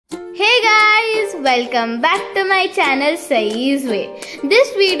Hey guys, welcome back to my channel Sahi's Way.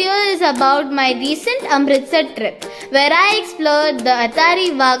 This video is about my recent Amritsar trip where I explored the Attari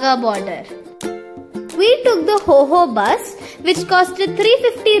Border. We took the Ho bus which costed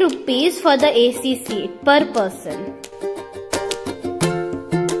 350 rupees for the AC seat per person.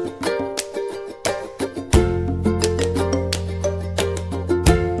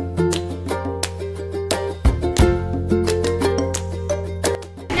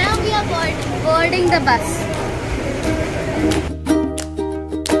 Boarding the bus.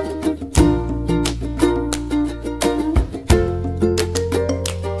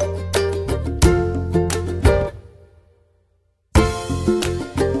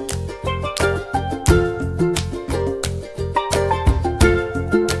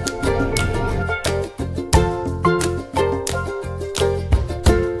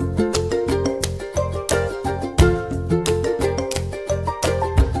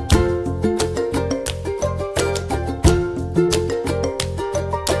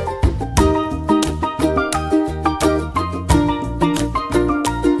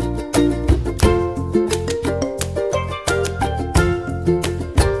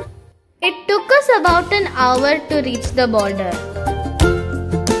 It took us about an hour to reach the border.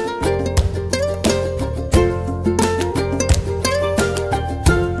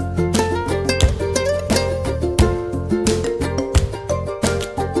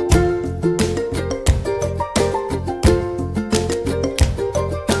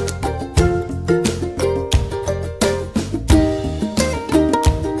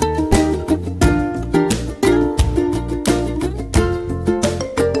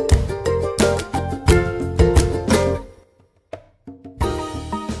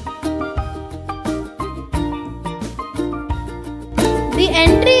 The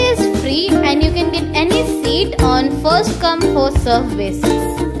entry is free and you can get any seat on first come first serve basis.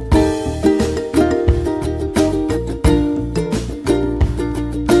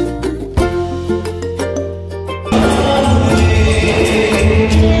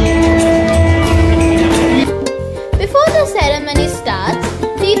 Before the ceremony starts,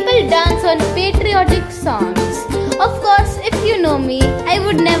 people dance on patriotic songs. Of course, if you know me, I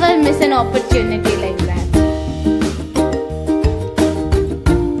would never miss an opportunity like that.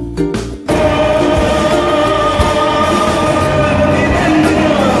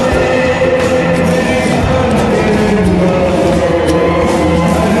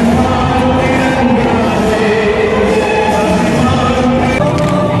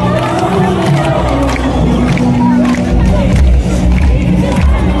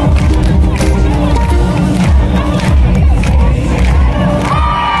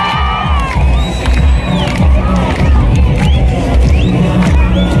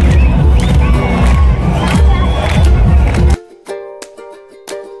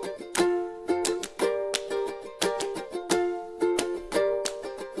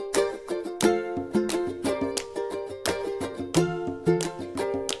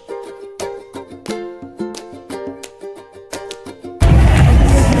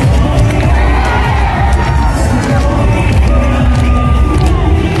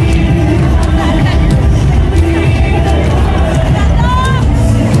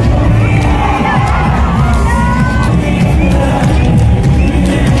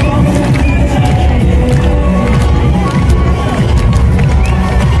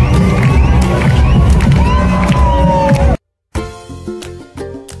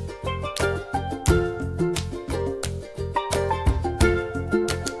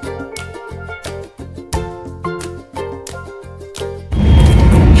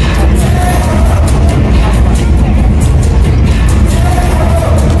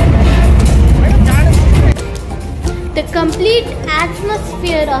 The complete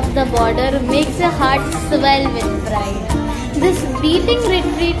atmosphere of the border makes your heart swell with pride. This beating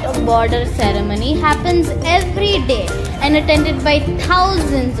retreat border ceremony happens every day and attended by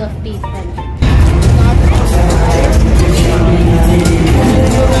thousands of people.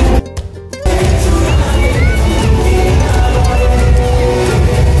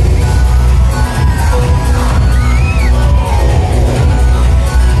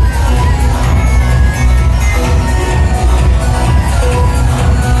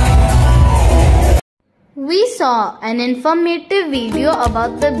 We saw an informative video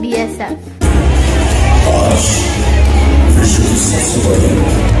about the BSF. आज विश्व की सबसे बड़ी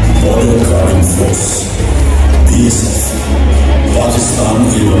border guard force BSF Pakistan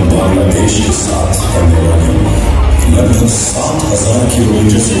एवं बांग्लादेश के साथ करने वाली लगभग 7,000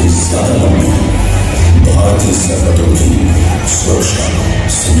 किलोमीटर से ज्यादा लंबी भारतीय सरहदों की सुरक्षा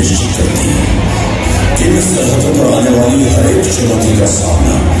सुनिश्चित करती है। इन सरहदों पर आने वाली हर एक चुनौती का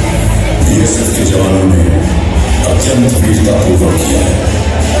सामना बीएसएफ के जवानों ने अत्यंत वीरतापूर्वक किया है।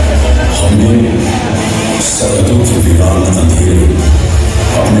 हमने सरहदों के वीरान अंधेरे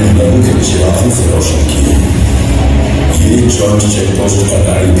अपने लहू के चिरागों से रोशन किए। ये जॉइंट चेकपोस्ट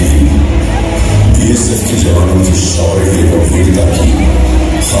अटारी थी बीएसएफ के जवानों की शौर्य एवं वीरता की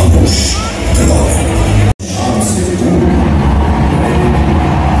खामोश गवाह है। शाम से दूर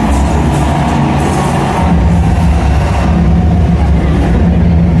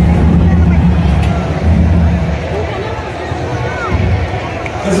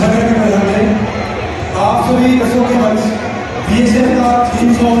आप सभी दर्शकों के मंच बीएसएफ का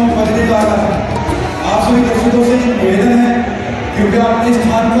थीम सॉन्ग बजने जा रहा है। आप सभी दर्शकों से निवेदन है कृपया अपने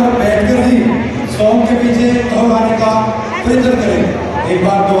स्थान पर बैठकर ही सॉन्ग के पीछे दोहराने का प्रयत्न करें। एक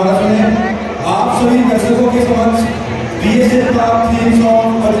बार दोबारा सुने। आप सभी दर्शकों के समक्ष बीएसएफ का थीम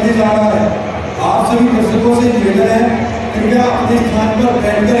सॉन्ग बजने जा रहा है। आप सभी दर्शकों से निवेदन है कृपया अपने स्थान पर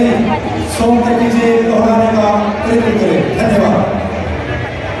बैठकर ही सॉन्ग के पीछे दोहराने का प्रयत्न करें। धन्यवाद।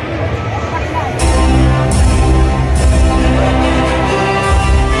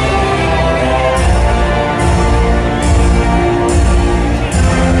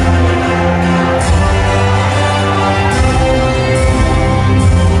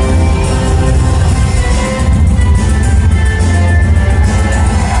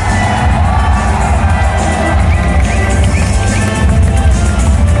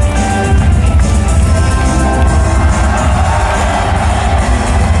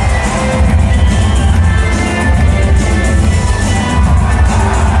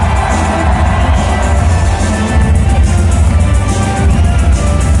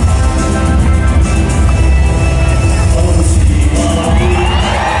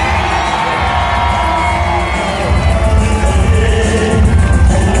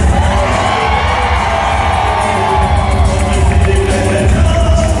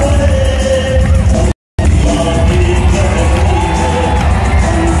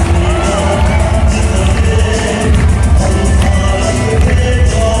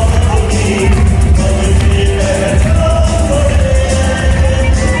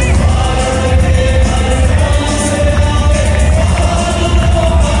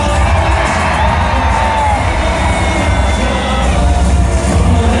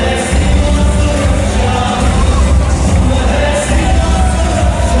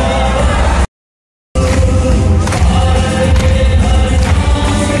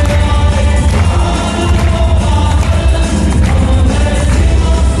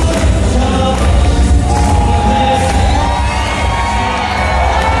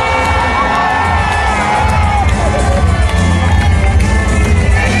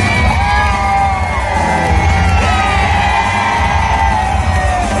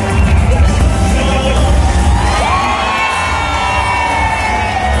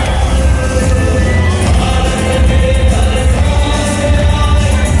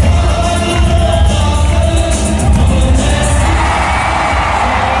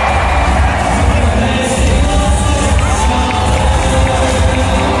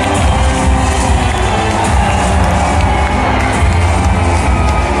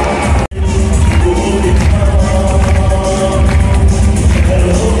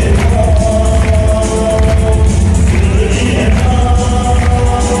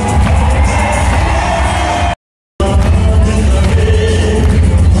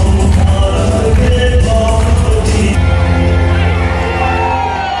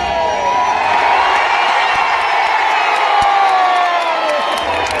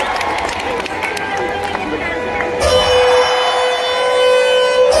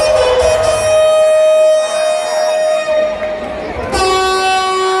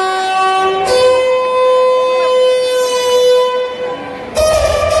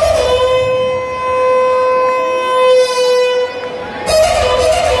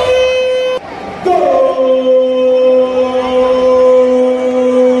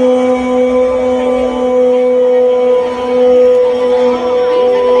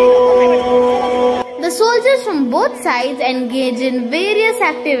 Both sides engage in various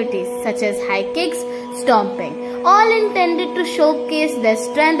activities such as high kicks, stomping, all intended to showcase their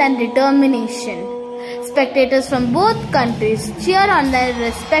strength and determination. Spectators from both countries cheer on their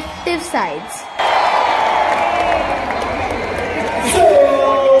respective sides.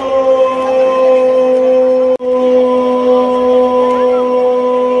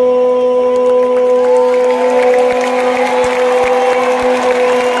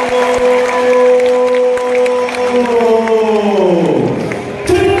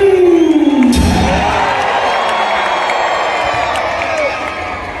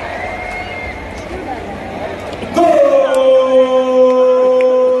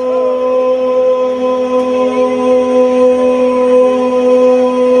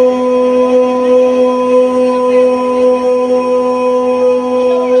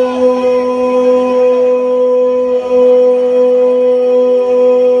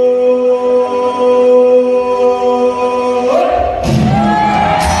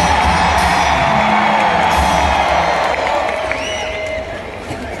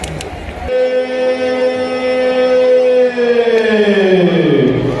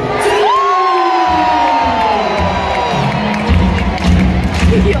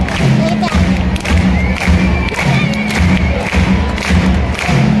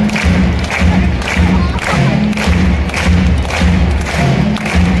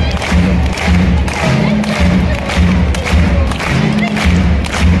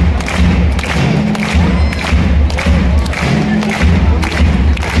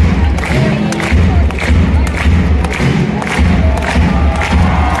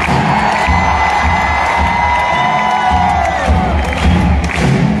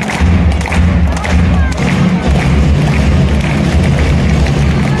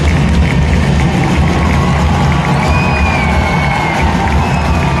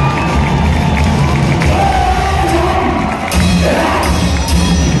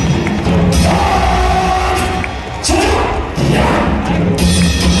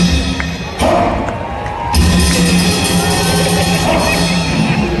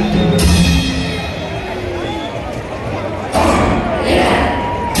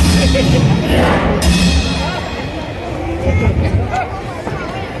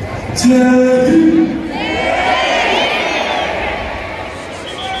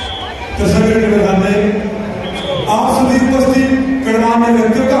 तस्वीर के सामने आप सभी उपस्थित गणमान्य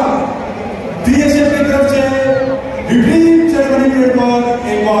व्यक्तियों का बीएसएफ की तरफ से विभिन्न सेरेमनी पीरियड पर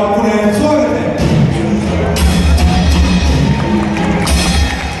एक बार पुनः स्वागत है।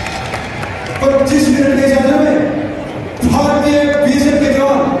 25 मिनट के समय में भारतीय बीएसएफ के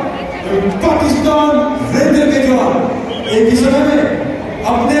जवान, पाकिस्तान रेंजर के जवान एक ही समय में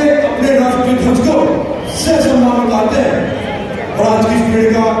अपने अपने राष्ट्रीय ध्वज को ससम्मान उतारते हैं और आज की इस पीढ़ी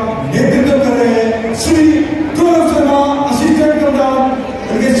का नेतृत्व कर रहे हैं श्री गौरव शर्मा, असिस्टेंट कमांडेंट,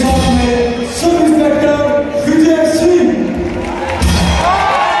 उनके साथ में सब इंस्पेक्टर विजय सिंह।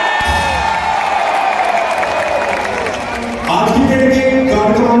 आज की पीढ़ी के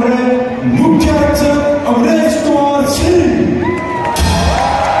गार्ड कमांडर है मुख्य आरक्षक अमृतसर सिंह।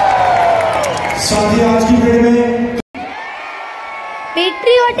 साथ ही आज की पीढ़ी में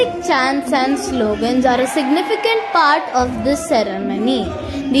patriotic chants and slogans are a significant part of this ceremony.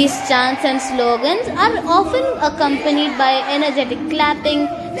 These chants and slogans are often accompanied by energetic clapping,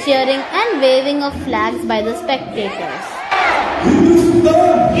 cheering and waving of flags by the spectators.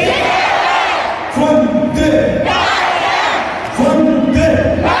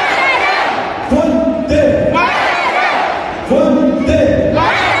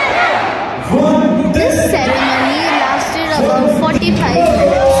 This ceremony lasted about 45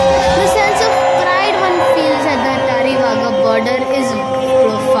 minutes. The sense of pride one feels at the Attari Border is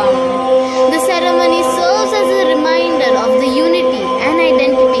profound. The ceremony serves as a reminder of the unity and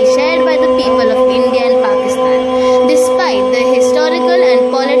identity shared by the people of India and Pakistan, despite the historical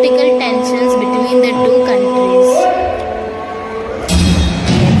and political tensions between the two countries.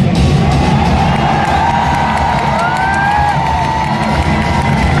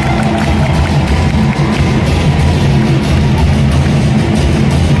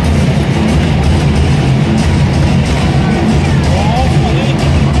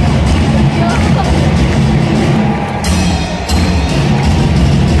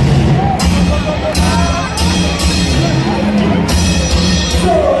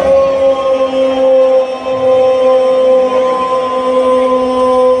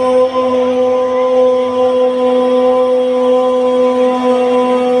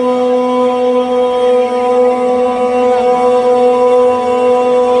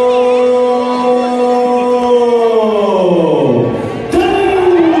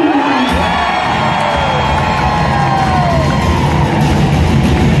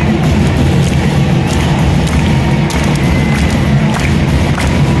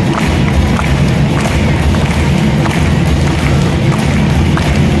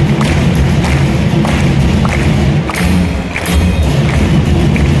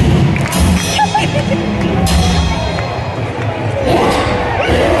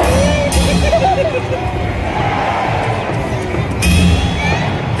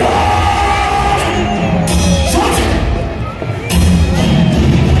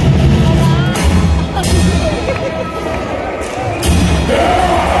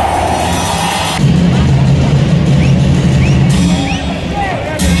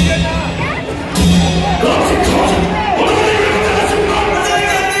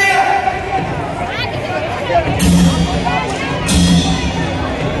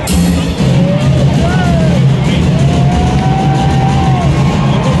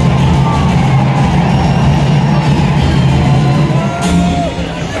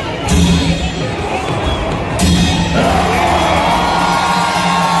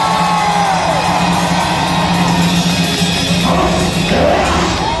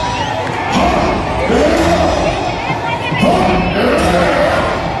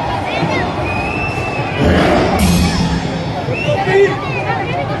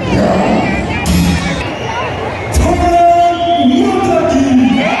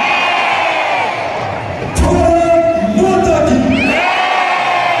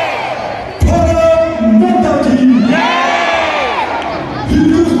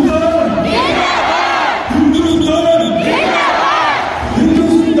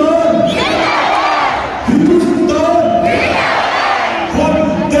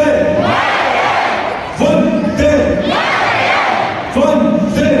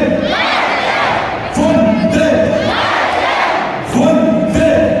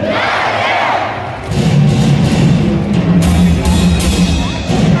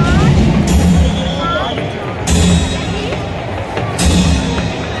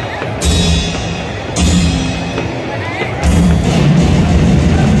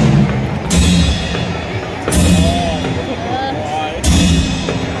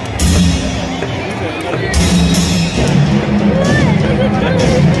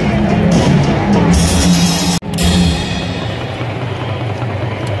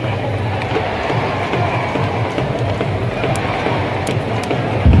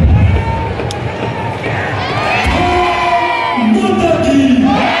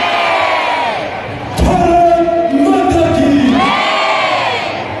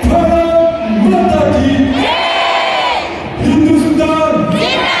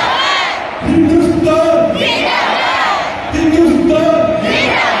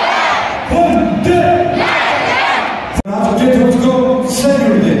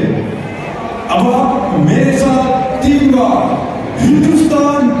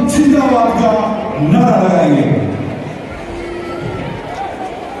 नारा लगाएंगे।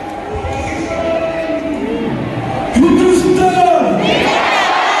 Hindustan,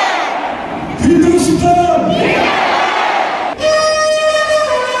 Hindustan.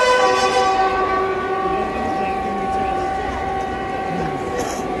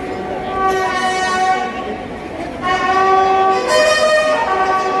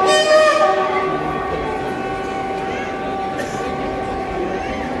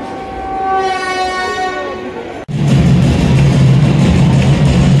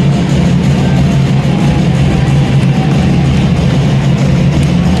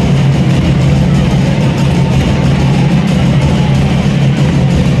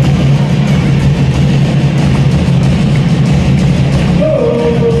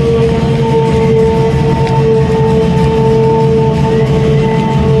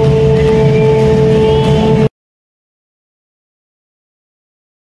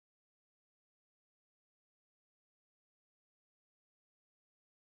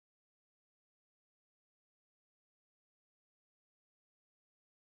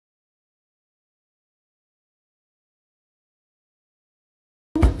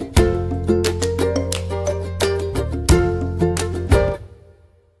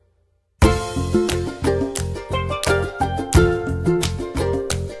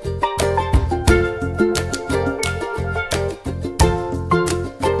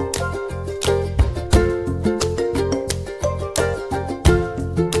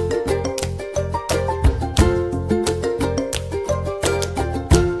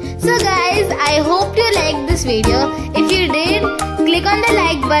 So guys, I hope you liked this video. If you did, click on the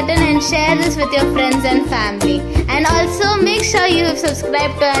like button and share this with your friends and family. And also make sure you have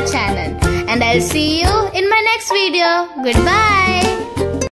subscribed to our channel. And I'll see you in my next video. Goodbye.